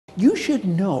You should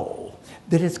know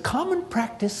that it's common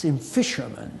practice in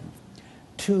fishermen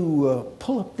to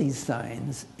pull up these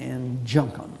signs and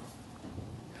junk them,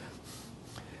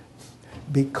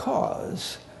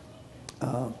 because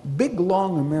big,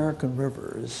 long American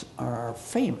rivers are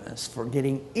famous for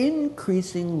getting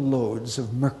increasing loads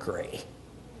of mercury.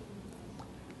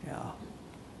 Yeah.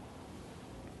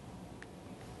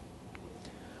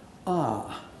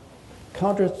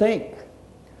 Counterthink.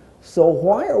 So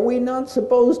why are we not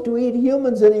supposed to eat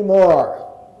humans anymore?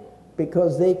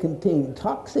 Because they contain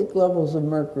toxic levels of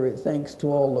mercury thanks to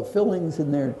all the fillings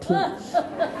in their teeth.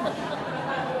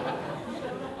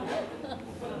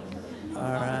 All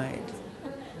right.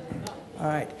 All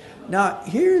right. Now,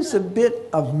 here's a bit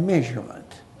of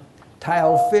measurement.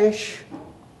 Tilefish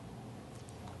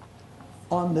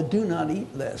on the do not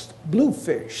eat list.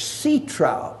 Bluefish, sea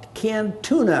trout, canned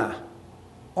tuna,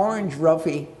 orange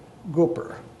roughy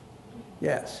grouper.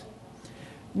 Yes.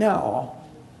 Now,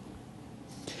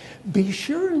 be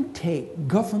sure and take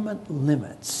government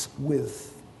limits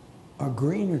with a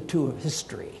grain or two of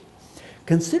history.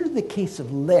 Consider the case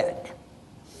of lead.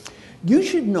 You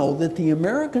should know that the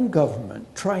American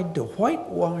government tried to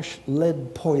whitewash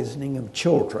lead poisoning of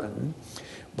children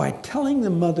by telling the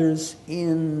mothers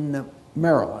in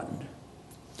Maryland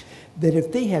that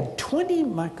if they had 20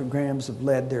 micrograms of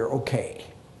lead, they're okay.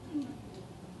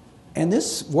 And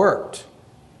this worked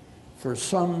for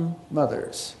some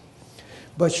mothers.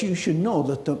 But you should know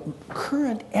that the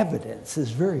current evidence is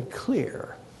very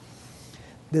clear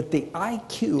that the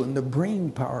IQ and the brain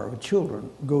power of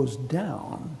children goes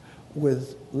down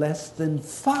with less than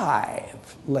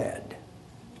 5 lead.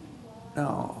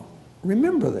 Now,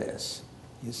 remember this,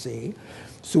 you see.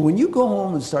 So when you go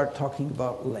home and start talking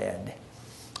about lead,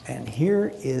 and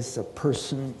here is a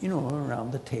person, you know,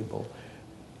 around the table,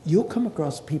 you'll come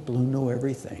across people who know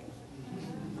everything.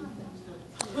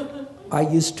 I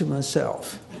used to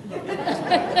myself.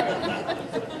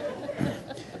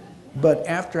 But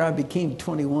after I became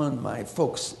 21, my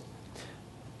folks,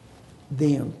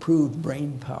 they improved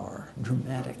brain power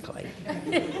dramatically.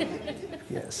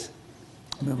 Yes.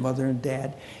 My mother and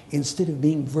dad, instead of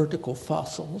being vertical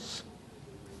fossils,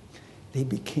 they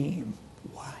became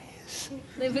wise.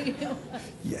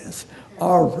 Yes.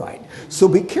 All right. So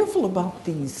be careful about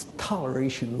these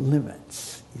toleration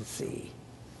limits, you see.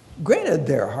 Granted,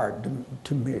 they're hard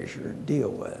to measure and deal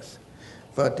with,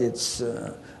 but it's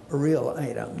a real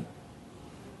item.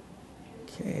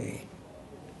 Okay.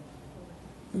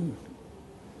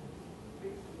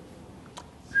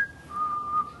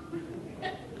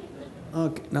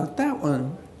 Okay, now that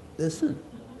one, listen.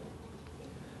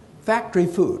 Factory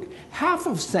food. Half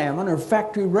of salmon are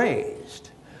factory raised.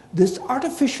 This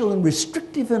artificial and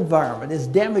restrictive environment is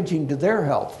damaging to their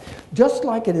health, just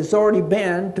like it has already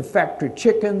been to factory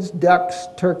chickens, ducks,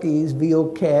 turkeys, veal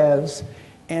calves,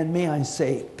 and may I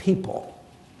say, people.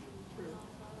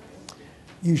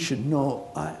 You should know,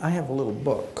 I have a little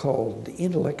book called The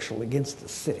Intellectual Against the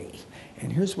City,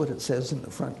 and here's what it says in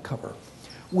the front cover.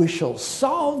 We shall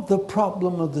solve the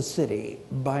problem of the city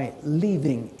by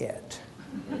leaving it.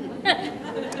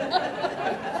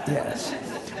 Yes.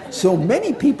 So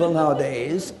many people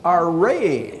nowadays are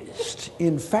raised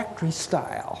in factory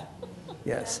style.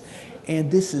 Yes.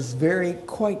 And this is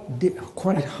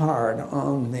quite hard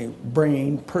on the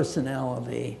brain,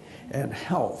 personality, and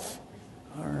health.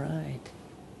 All right.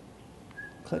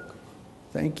 Click.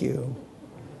 Thank you.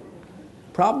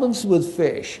 Problems with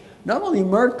fish. Not only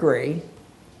mercury,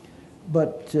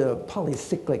 but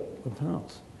polycyclic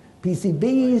compounds.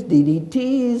 PCBs,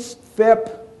 DDTs, FIP,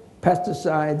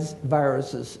 pesticides,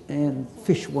 viruses, and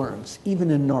fish worms,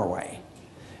 even in Norway.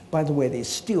 By the way, they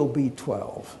steal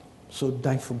B12. So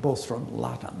diphenbothrum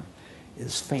latam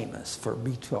is famous for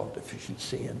B12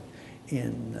 deficiency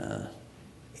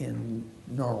in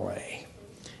Norway.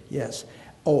 Yes.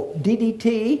 Oh,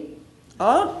 DDT?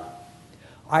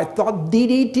 I thought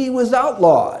DDT was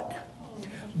outlawed.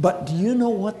 But do you know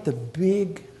what the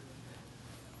big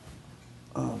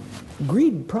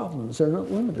greed problems are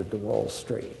not limited to Wall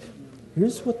Street.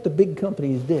 Here's what the big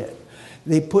companies did.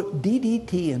 They put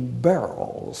DDT in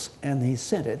barrels and they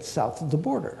sent it south of the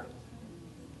border.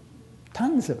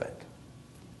 Tons of it.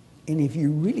 And if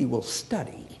you really will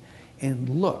study and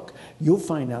look, you'll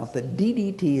find out that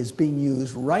DDT is being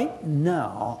used right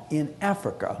now in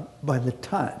Africa by the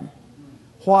ton.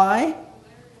 Why?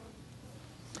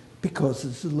 Because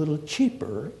it's a little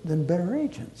cheaper than better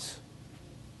agents.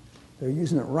 They're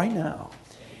using it right now.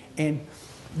 And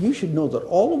you should know that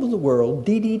all over the world,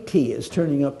 DDT is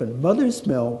turning up in mother's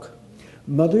milk,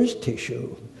 mother's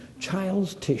tissue,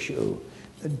 child's tissue.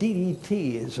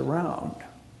 DDT is around.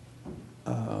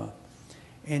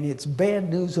 And it's bad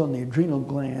news on the adrenal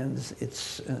glands.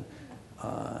 It's a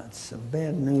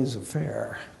bad news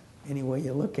affair, any way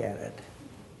you look at it.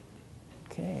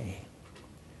 Okay.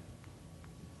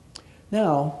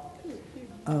 Now,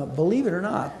 believe it or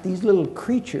not, these little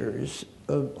creatures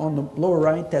on the lower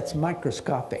right, that's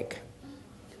microscopic.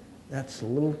 That's a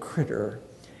little critter.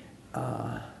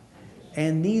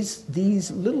 And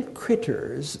these little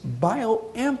critters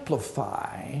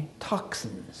bioamplify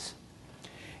toxins.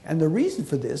 And the reason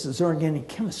for this is organic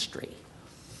chemistry.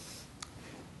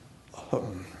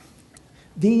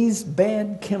 These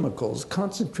bad chemicals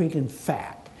concentrate in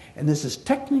fat, and this is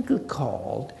technically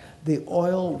called the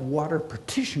oil-water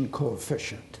partition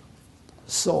coefficient.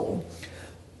 So,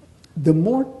 the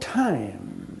more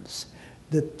times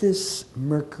that this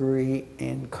mercury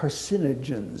and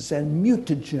carcinogens and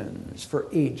mutagens for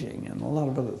aging and a lot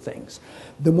of other things,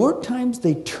 the more times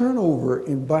they turn over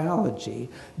in biology,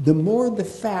 the more the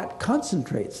fat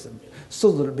concentrates them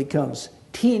so that it becomes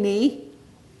teeny,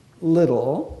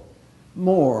 little,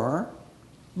 more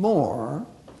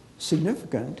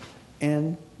significant,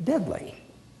 and deadly.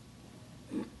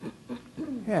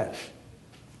 Yes.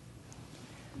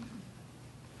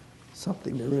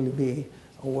 Something to really be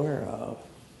aware of.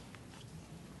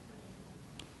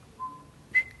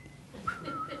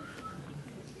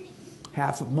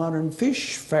 Half of modern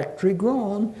fish, factory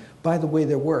grown. By the way,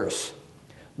 they're worse.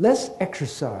 Less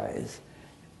exercise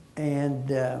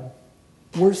and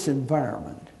worse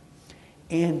environment.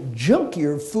 And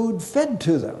junkier food fed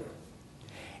to them.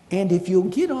 And if you'll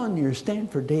get on your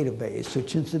Stanford database,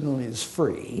 which incidentally is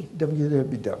free,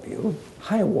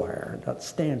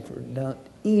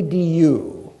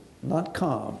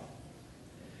 www.highwire.stanford.edu.com,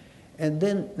 and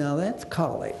then, now that's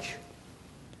college.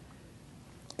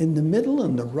 In the middle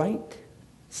on the right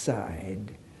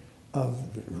side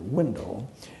of the window,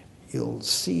 you'll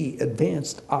see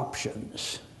advanced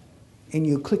options. And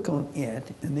you click on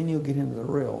it, and then you'll get into the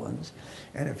real ones.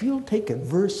 And if you'll take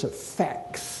adverse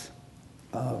effects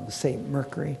of, say,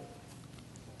 mercury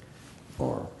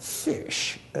or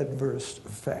fish adverse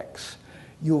effects,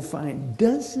 you'll find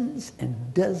dozens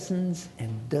and dozens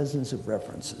and dozens of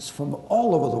references from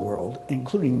all over the world,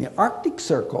 including the Arctic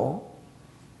Circle,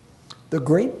 the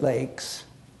Great Lakes,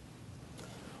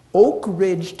 Oak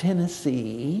Ridge,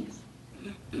 Tennessee,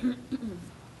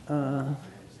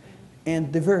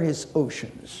 and the various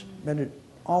oceans, but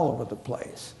all over the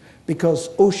place. Because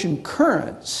ocean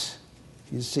currents,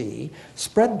 you see,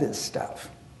 spread this stuff,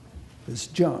 this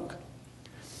junk.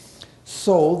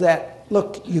 So that,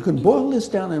 look, you can boil this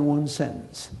down in one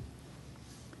sentence.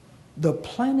 The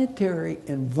planetary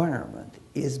environment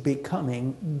is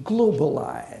becoming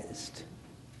globalized.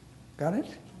 Got it?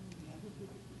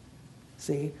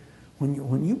 See,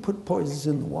 when you put poisons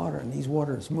in the water and these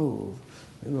waters move,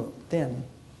 then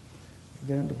you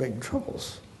get into big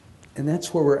troubles. And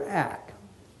that's where we're at.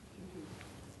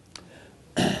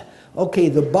 Okay,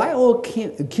 the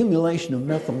bioaccumulation of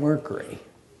methylmercury.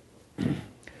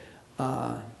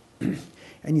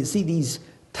 And you see these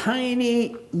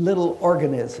tiny little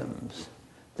organisms,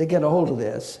 they get a hold of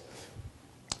this,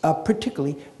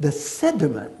 particularly the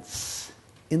sediments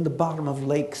in the bottom of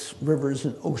lakes, rivers,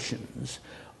 and oceans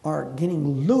are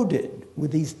getting loaded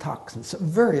with these toxins of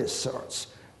various sorts.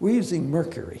 We're using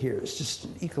mercury here. It's just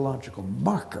an ecological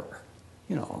marker,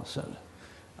 you know. So,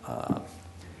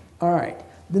 all right.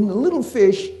 Then the little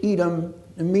fish eat them,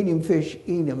 the medium fish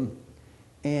eat them,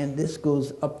 and this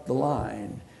goes up the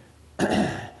line.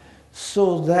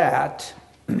 So that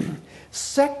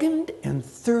second and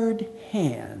third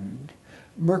hand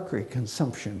mercury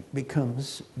consumption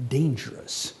becomes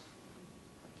dangerous.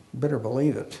 Better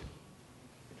believe it.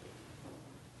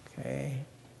 Okay.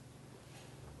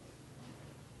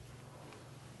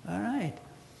 All right.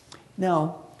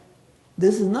 Now,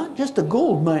 this is not just a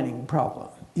gold mining problem.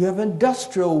 You have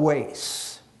industrial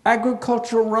wastes,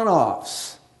 agricultural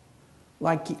runoffs,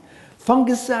 like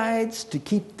fungicides to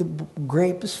keep the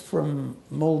grapes from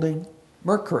molding,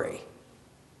 mercury,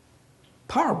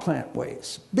 power plant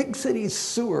waste, big city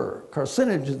sewer,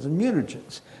 carcinogens and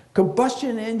mutagens,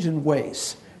 combustion engine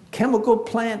waste, chemical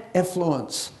plant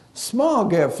effluents,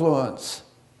 smog effluents,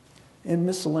 and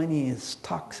miscellaneous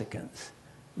toxicants.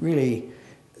 Really,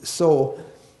 so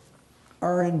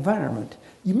our environment,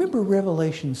 you remember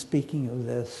Revelation speaking of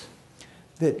this,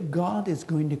 that God is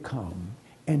going to come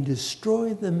and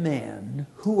destroy the men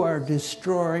who are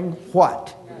destroying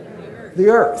what? The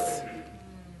earth.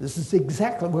 This is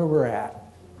exactly where we're at.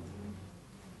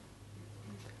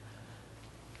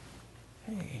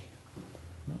 Hey.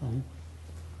 Uh-oh.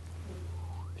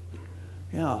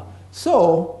 Yeah.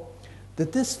 So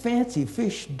that this fancy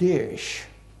fish dish